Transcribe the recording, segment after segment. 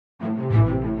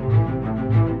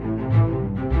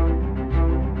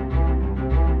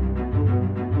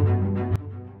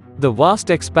The vast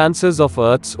expanses of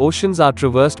Earth's oceans are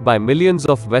traversed by millions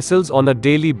of vessels on a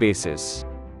daily basis.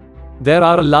 There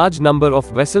are a large number of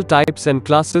vessel types and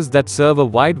classes that serve a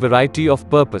wide variety of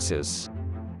purposes.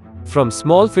 From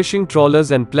small fishing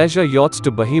trawlers and pleasure yachts to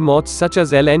behemoths such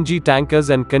as LNG tankers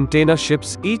and container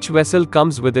ships, each vessel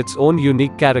comes with its own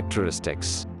unique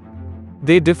characteristics.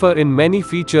 They differ in many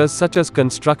features such as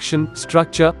construction,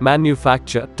 structure,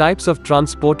 manufacture, types of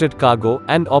transported cargo,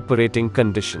 and operating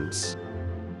conditions.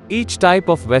 Each type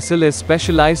of vessel is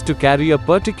specialized to carry a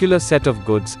particular set of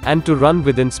goods, and to run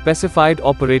within specified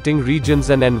operating regions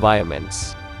and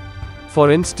environments.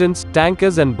 For instance,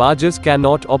 tankers and barges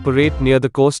cannot operate near the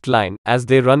coastline, as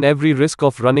they run every risk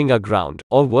of running aground,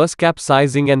 or worse,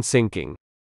 capsizing and sinking.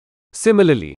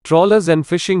 Similarly, trawlers and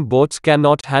fishing boats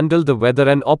cannot handle the weather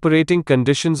and operating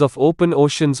conditions of open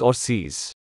oceans or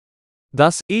seas.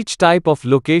 Thus, each type of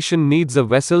location needs a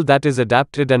vessel that is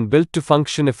adapted and built to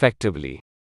function effectively.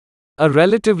 A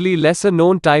relatively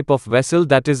lesser-known type of vessel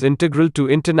that is integral to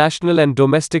international and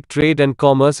domestic trade and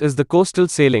commerce is the coastal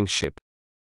sailing ship.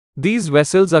 These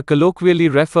vessels are colloquially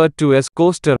referred to as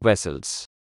coaster vessels.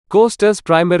 Coasters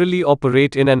primarily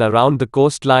operate in and around the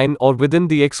coastline or within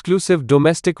the exclusive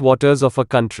domestic waters of a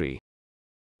country.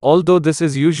 Although this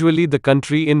is usually the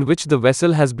country in which the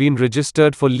vessel has been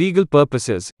registered for legal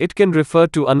purposes, it can refer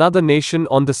to another nation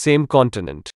on the same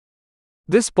continent.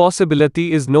 This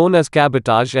possibility is known as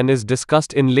cabotage and is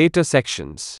discussed in later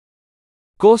sections.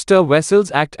 Coaster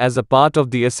vessels act as a part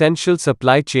of the essential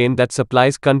supply chain that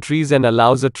supplies countries and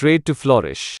allows a trade to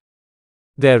flourish.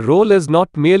 Their role is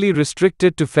not merely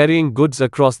restricted to ferrying goods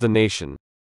across the nation.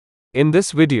 In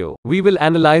this video, we will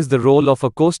analyze the role of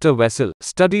a coaster vessel,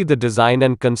 study the design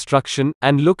and construction,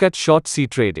 and look at short sea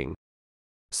trading.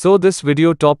 So this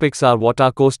video topics are: what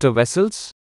are coaster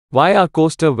vessels? Why are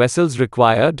coaster vessels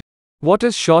required? What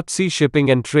is short sea shipping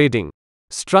and trading?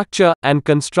 Structure and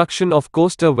construction of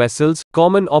coaster vessels,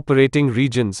 common operating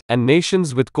regions, and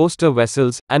nations with coaster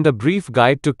vessels, and a brief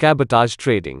guide to cabotage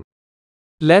trading.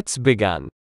 Let's begin.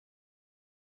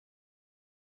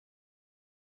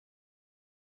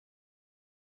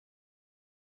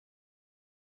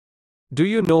 Do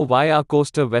you know why are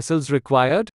coaster vessels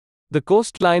required? The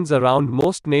coastlines around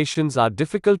most nations are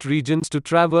difficult regions to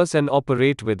traverse and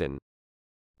operate within.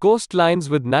 Coastlines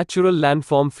with natural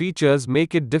landform features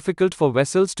make it difficult for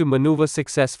vessels to maneuver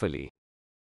successfully.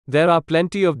 There are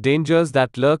plenty of dangers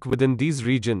that lurk within these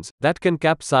regions, that can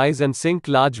capsize and sink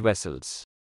large vessels.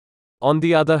 On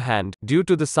the other hand, due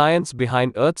to the science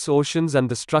behind Earth's oceans and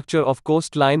the structure of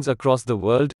coastlines across the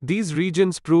world, these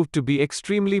regions prove to be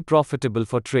extremely profitable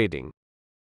for trading.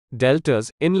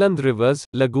 Deltas, inland rivers,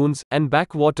 lagoons, and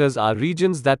backwaters are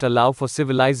regions that allow for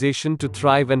civilization to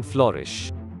thrive and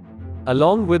flourish.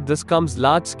 Along with this comes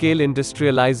large-scale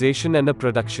industrialization and a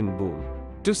production boom.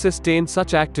 To sustain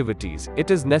such activities,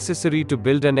 it is necessary to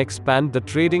build and expand the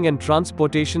trading and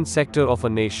transportation sector of a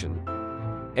nation.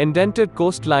 Indented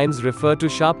coastlines refer to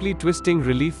sharply twisting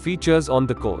relief features on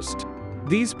the coast.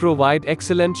 These provide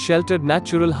excellent sheltered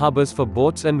natural harbors for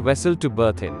boats and vessels to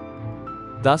berth in.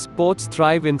 Thus, ports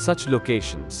thrive in such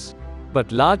locations.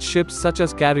 But large ships such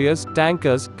as carriers,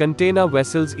 tankers, container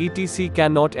vessels etc.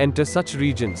 cannot enter such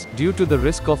regions, due to the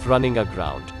risk of running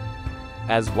aground.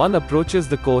 As one approaches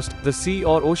the coast, the sea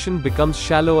or ocean becomes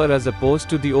shallower as opposed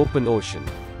to the open ocean.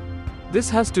 This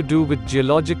has to do with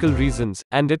geological reasons,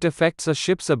 and it affects a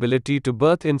ship's ability to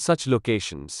berth in such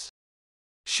locations.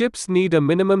 Ships need a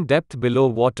minimum depth below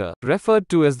water, referred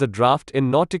to as the draft in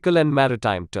nautical and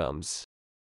maritime terms.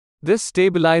 This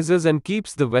stabilizes and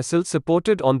keeps the vessel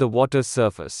supported on the water's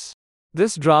surface.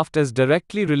 This draft is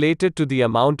directly related to the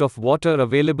amount of water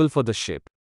available for the ship.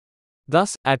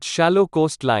 Thus, at shallow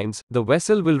coastlines, the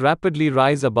vessel will rapidly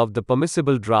rise above the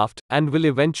permissible draft, and will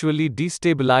eventually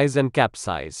destabilize and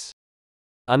capsize.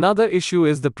 Another issue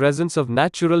is the presence of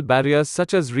natural barriers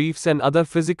such as reefs and other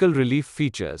physical relief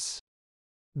features.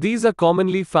 These are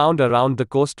commonly found around the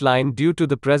coastline due to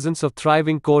the presence of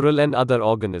thriving coral and other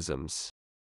organisms.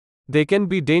 They can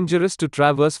be dangerous to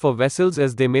traverse for vessels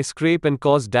as they may scrape and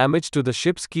cause damage to the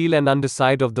ship's keel and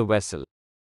underside of the vessel.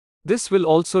 This will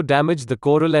also damage the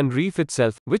coral and reef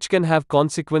itself, which can have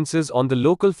consequences on the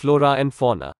local flora and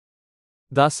fauna.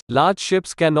 Thus, large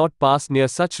ships cannot pass near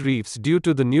such reefs due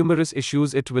to the numerous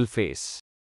issues it will face.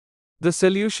 The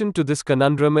solution to this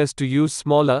conundrum is to use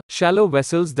smaller, shallow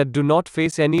vessels that do not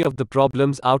face any of the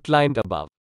problems outlined above.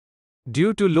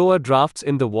 Due to lower drafts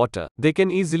in the water, they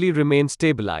can easily remain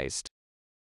stabilized.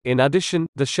 In addition,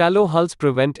 the shallow hulls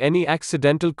prevent any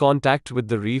accidental contact with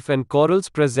the reef and corals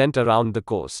present around the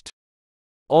coast.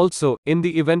 Also, in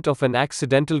the event of an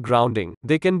accidental grounding,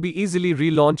 they can be easily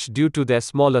relaunched due to their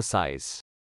smaller size.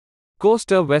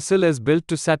 Coaster vessel is built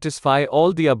to satisfy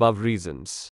all the above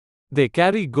reasons. They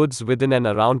carry goods within and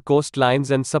around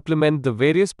coastlines and supplement the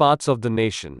various parts of the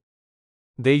nation.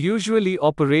 They usually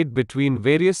operate between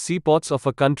various seaports of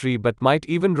a country but might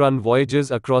even run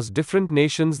voyages across different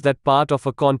nations that part of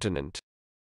a continent.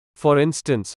 For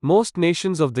instance, most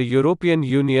nations of the European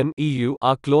Union (EU)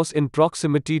 are close in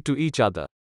proximity to each other.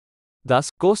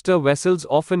 Thus, coaster vessels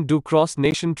often do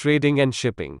cross-nation trading and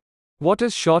shipping. What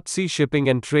is short sea shipping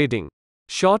and trading?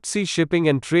 Short sea shipping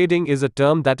and trading is a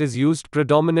term that is used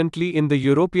predominantly in the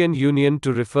European Union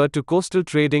to refer to coastal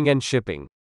trading and shipping.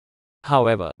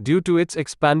 However, due to its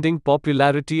expanding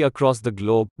popularity across the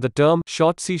globe, the term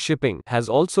short sea shipping has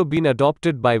also been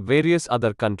adopted by various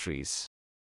other countries.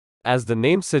 As the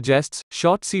name suggests,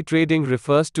 short sea trading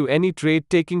refers to any trade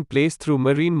taking place through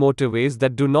marine motorways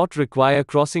that do not require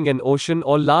crossing an ocean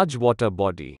or large water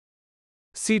body.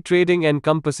 Sea trading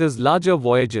encompasses larger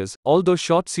voyages, although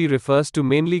short sea refers to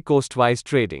mainly coastwise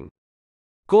trading.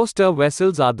 Coaster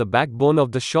vessels are the backbone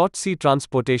of the short sea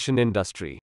transportation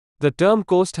industry. The term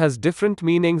coast has different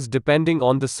meanings depending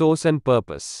on the source and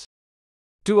purpose.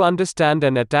 To understand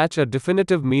and attach a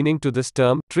definitive meaning to this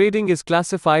term, trading is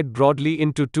classified broadly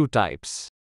into two types.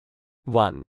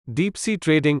 1. Deep sea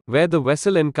trading, where the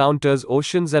vessel encounters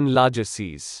oceans and larger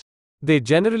seas. They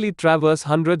generally traverse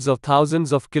hundreds of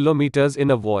thousands of kilometers in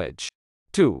a voyage.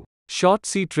 2. Short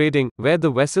sea trading, where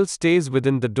the vessel stays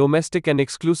within the domestic and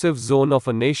exclusive zone of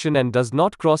a nation and does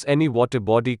not cross any water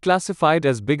body classified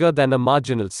as bigger than a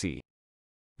marginal sea.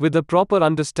 With a proper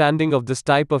understanding of this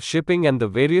type of shipping and the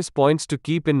various points to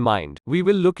keep in mind, we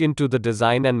will look into the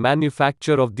design and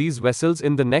manufacture of these vessels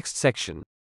in the next section.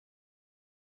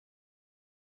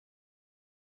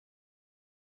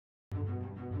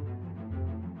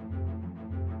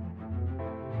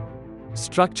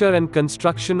 Structure and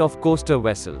construction of coaster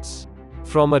vessels.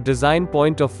 From a design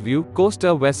point of view,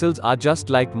 coaster vessels are just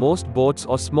like most boats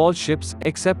or small ships,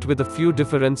 except with a few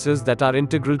differences that are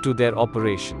integral to their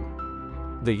operation.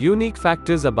 The unique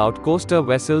factors about coaster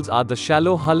vessels are the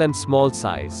shallow hull and small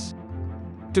size.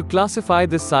 To classify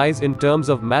this size in terms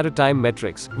of maritime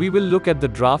metrics, we will look at the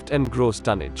draft and gross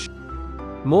tonnage.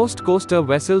 Most coaster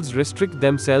vessels restrict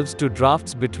themselves to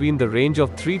drafts between the range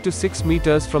of 3 to 6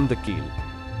 meters from the keel.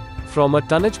 From a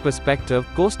tonnage perspective,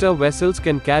 coaster vessels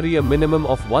can carry a minimum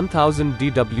of 1000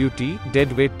 dwt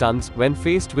deadweight tons when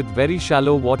faced with very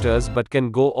shallow waters, but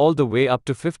can go all the way up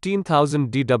to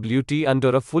 15,000 dwt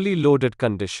under a fully loaded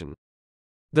condition.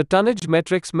 The tonnage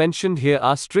metrics mentioned here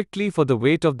are strictly for the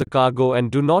weight of the cargo and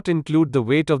do not include the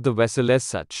weight of the vessel as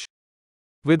such.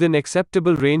 Within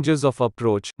acceptable ranges of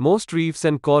approach, most reefs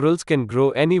and corals can grow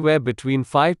anywhere between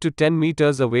 5 to 10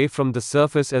 meters away from the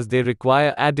surface as they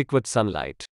require adequate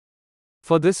sunlight.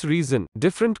 For this reason,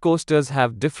 different coasters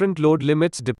have different load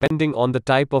limits depending on the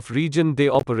type of region they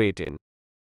operate in.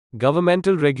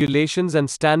 Governmental regulations and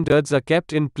standards are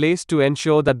kept in place to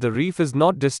ensure that the reef is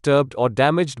not disturbed or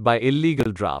damaged by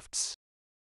illegal drafts.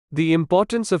 The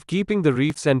importance of keeping the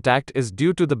reefs intact is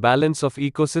due to the balance of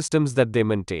ecosystems that they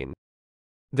maintain.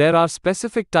 There are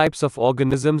specific types of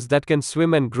organisms that can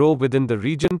swim and grow within the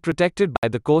region protected by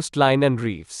the coastline and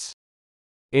reefs.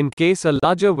 In case a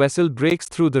larger vessel breaks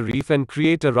through the reef and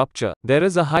create a rupture, there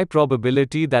is a high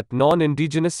probability that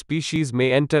non-indigenous species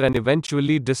may enter and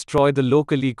eventually destroy the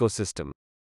local ecosystem.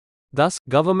 Thus,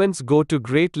 governments go to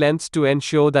great lengths to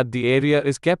ensure that the area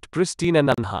is kept pristine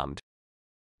and unharmed.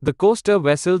 The coaster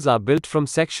vessels are built from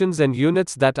sections and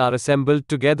units that are assembled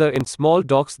together in small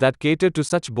docks that cater to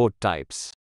such boat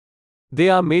types. They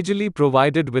are majorly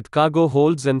provided with cargo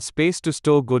holds and space to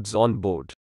store goods on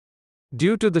board.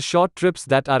 Due to the short trips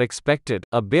that are expected,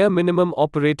 a bare minimum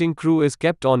operating crew is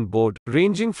kept on board,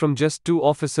 ranging from just 2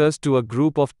 officers to a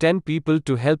group of 10 people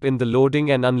to help in the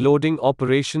loading and unloading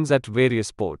operations at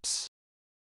various ports.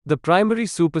 The primary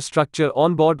superstructure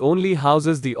on board only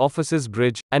houses the officer's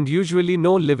bridge, and usually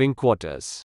no living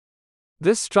quarters.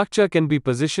 This structure can be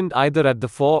positioned either at the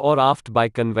fore or aft by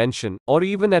convention, or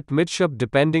even at midship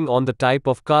depending on the type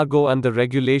of cargo and the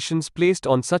regulations placed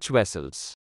on such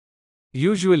vessels.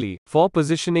 Usually, fore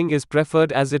positioning is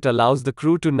preferred as it allows the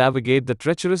crew to navigate the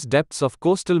treacherous depths of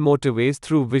coastal motorways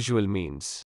through visual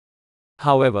means.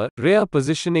 However, rear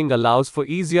positioning allows for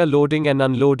easier loading and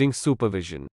unloading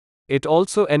supervision. It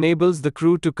also enables the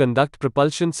crew to conduct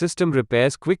propulsion system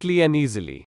repairs quickly and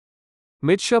easily.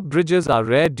 Midship bridges are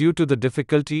rare due to the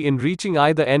difficulty in reaching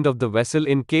either end of the vessel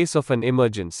in case of an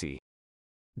emergency.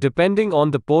 Depending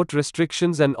on the port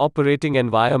restrictions and operating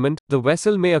environment, the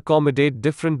vessel may accommodate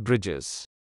different bridges.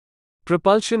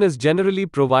 Propulsion is generally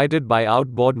provided by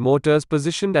outboard motors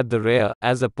positioned at the rear,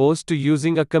 as opposed to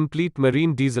using a complete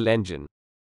marine diesel engine.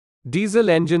 Diesel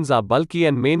engines are bulky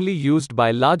and mainly used by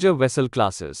larger vessel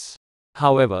classes.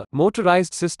 However,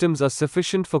 motorized systems are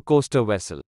sufficient for coaster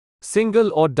vessel.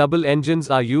 Single or double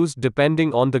engines are used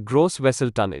depending on the gross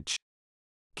vessel tonnage.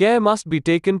 Care must be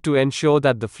taken to ensure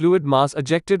that the fluid mass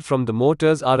ejected from the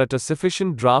motors are at a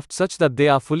sufficient draft such that they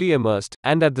are fully immersed,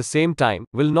 and at the same time,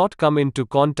 will not come into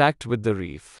contact with the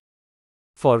reef.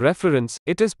 For reference,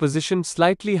 it is positioned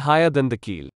slightly higher than the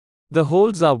keel. The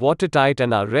holds are watertight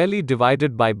and are rarely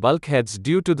divided by bulkheads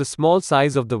due to the small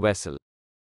size of the vessel.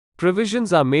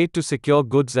 Provisions are made to secure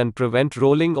goods and prevent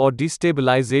rolling or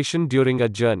destabilization during a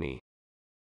journey.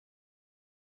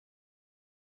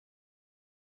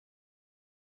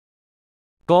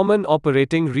 Common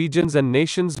operating regions and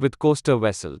nations with coaster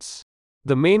vessels.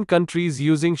 The main countries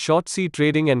using short sea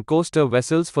trading and coaster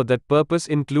vessels for that purpose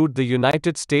include the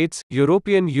United States,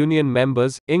 European Union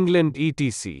members, England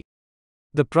etc.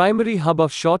 The primary hub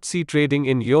of short sea trading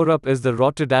in Europe is the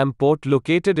Rotterdam port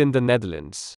located in the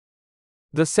Netherlands.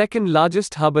 The second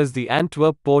largest hub is the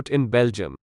Antwerp port in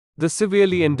Belgium. The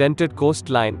severely indented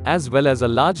coastline, as well as a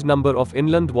large number of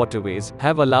inland waterways,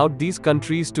 have allowed these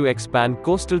countries to expand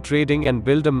coastal trading and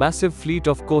build a massive fleet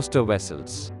of coaster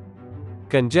vessels.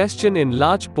 Congestion in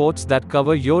large ports that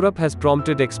cover Europe has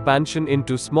prompted expansion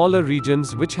into smaller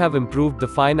regions which have improved the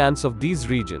finance of these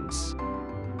regions.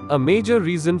 A major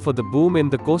reason for the boom in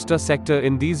the coaster sector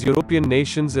in these European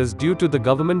nations is due to the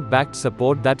government-backed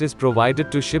support that is provided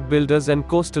to shipbuilders and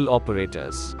coastal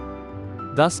operators.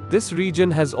 Thus, this region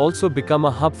has also become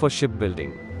a hub for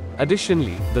shipbuilding.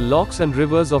 Additionally, the locks and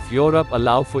rivers of Europe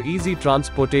allow for easy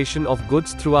transportation of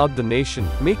goods throughout the nation,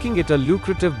 making it a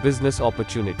lucrative business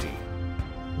opportunity.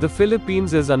 The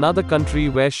Philippines is another country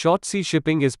where short sea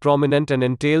shipping is prominent and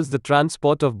entails the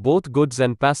transport of both goods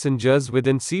and passengers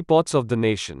within seaports of the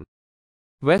nation.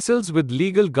 Vessels with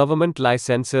legal government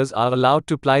licenses are allowed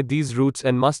to ply these routes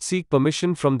and must seek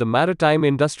permission from the Maritime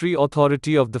Industry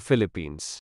Authority of the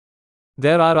Philippines.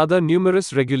 There are other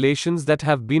numerous regulations that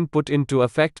have been put into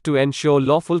effect to ensure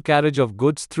lawful carriage of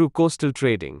goods through coastal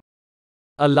trading.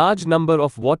 A large number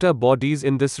of water bodies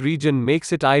in this region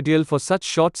makes it ideal for such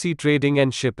short sea trading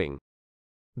and shipping.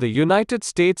 The United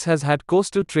States has had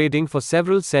coastal trading for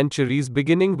several centuries,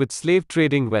 beginning with slave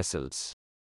trading vessels.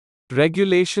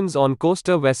 Regulations on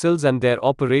coaster vessels and their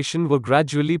operation were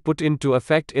gradually put into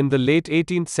effect in the late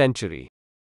 18th century.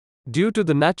 Due to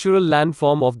the natural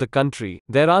landform of the country,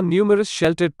 there are numerous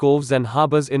sheltered coves and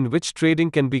harbors in which trading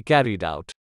can be carried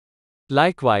out.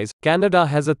 Likewise, Canada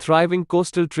has a thriving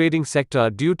coastal trading sector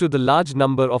due to the large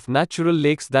number of natural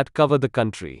lakes that cover the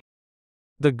country.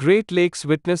 The Great Lakes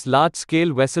witness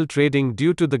large-scale vessel trading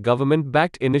due to the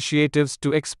government-backed initiatives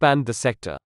to expand the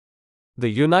sector. The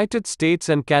United States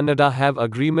and Canada have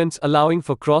agreements allowing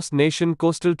for cross-nation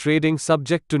coastal trading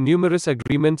subject to numerous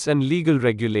agreements and legal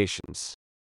regulations.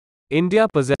 India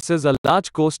possesses a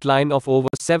large coastline of over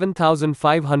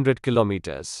 7,500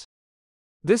 kilometers.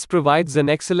 This provides an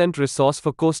excellent resource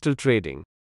for coastal trading.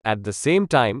 At the same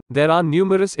time, there are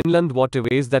numerous inland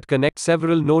waterways that connect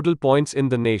several nodal points in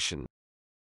the nation.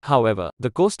 However,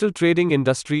 the coastal trading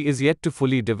industry is yet to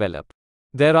fully develop.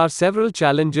 There are several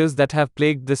challenges that have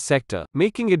plagued this sector,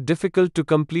 making it difficult to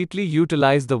completely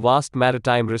utilize the vast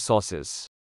maritime resources.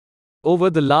 Over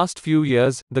the last few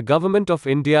years, the Government of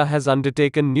India has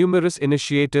undertaken numerous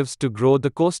initiatives to grow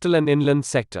the coastal and inland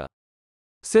sector.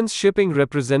 Since shipping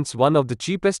represents one of the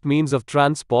cheapest means of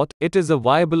transport, it is a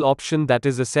viable option that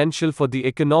is essential for the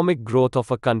economic growth of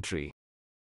a country.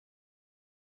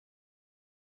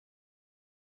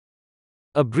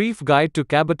 A brief guide to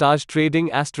cabotage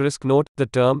trading * note, the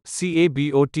term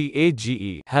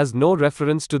cabotage has no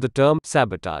reference to the term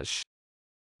sabotage.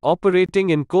 Operating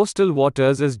in coastal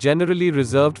waters is generally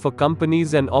reserved for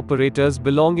companies and operators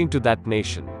belonging to that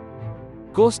nation.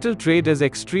 Coastal trade is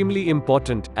extremely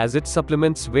important, as it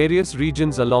supplements various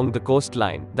regions along the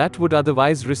coastline that would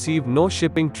otherwise receive no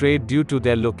shipping trade due to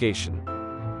their location.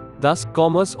 Thus,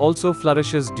 commerce also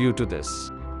flourishes due to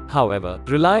this. However,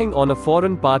 relying on a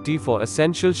foreign party for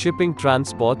essential shipping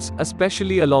transports,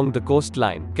 especially along the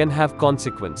coastline, can have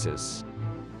consequences.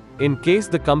 In case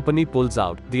the company pulls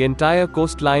out, the entire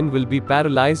coastline will be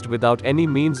paralyzed without any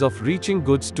means of reaching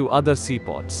goods to other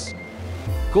seaports.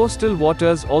 Coastal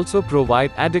waters also provide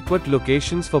adequate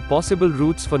locations for possible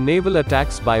routes for naval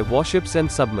attacks by warships and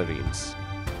submarines.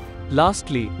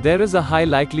 Lastly, there is a high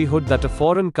likelihood that a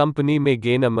foreign company may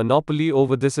gain a monopoly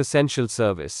over this essential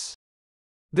service.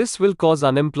 This will cause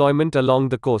unemployment along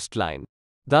the coastline.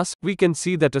 Thus, we can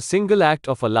see that a single act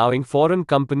of allowing foreign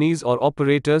companies or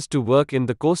operators to work in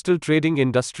the coastal trading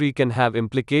industry can have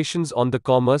implications on the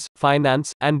commerce,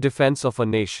 finance, and defense of a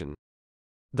nation.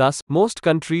 Thus, most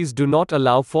countries do not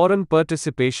allow foreign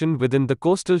participation within the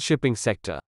coastal shipping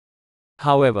sector.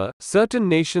 However, certain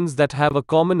nations that have a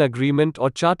common agreement or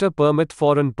charter permit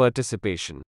foreign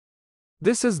participation.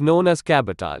 This is known as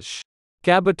cabotage.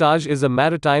 Cabotage is a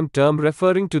maritime term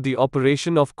referring to the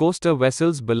operation of coaster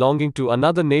vessels belonging to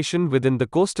another nation within the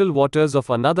coastal waters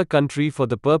of another country for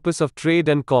the purpose of trade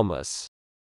and commerce.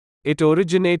 It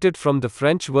originated from the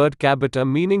French word caboter,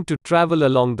 meaning to travel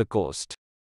along the coast.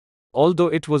 Although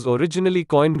it was originally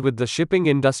coined with the shipping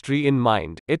industry in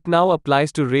mind, it now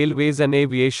applies to railways and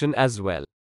aviation as well.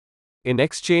 In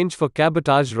exchange for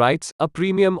cabotage rights, a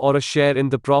premium or a share in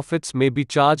the profits may be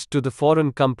charged to the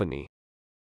foreign company.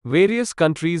 Various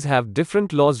countries have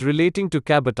different laws relating to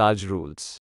cabotage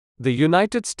rules. The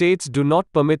United States do not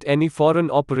permit any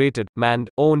foreign operated, manned,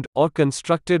 owned, or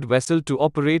constructed vessel to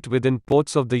operate within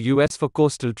ports of the US for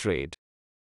coastal trade.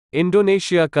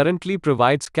 Indonesia currently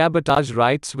provides cabotage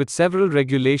rights with several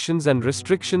regulations and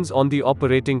restrictions on the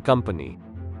operating company.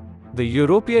 The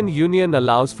European Union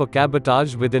allows for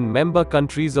cabotage within member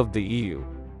countries of the EU.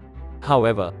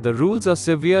 However, the rules are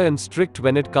severe and strict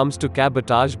when it comes to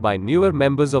cabotage by newer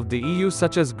members of the EU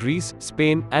such as Greece,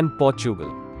 Spain, and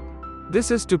Portugal.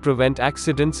 This is to prevent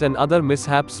accidents and other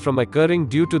mishaps from occurring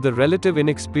due to the relative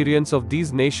inexperience of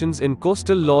these nations in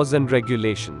coastal laws and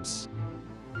regulations.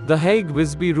 The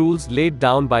Hague-Visby rules laid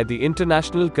down by the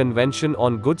International Convention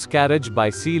on Goods Carriage by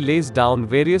Sea lays down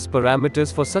various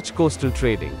parameters for such coastal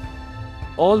trading.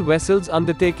 All vessels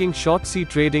undertaking short sea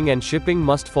trading and shipping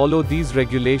must follow these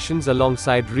regulations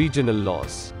alongside regional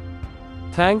laws.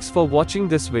 Thanks for watching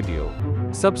this video.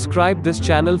 Subscribe this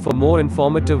channel for more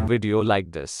informative video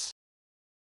like this.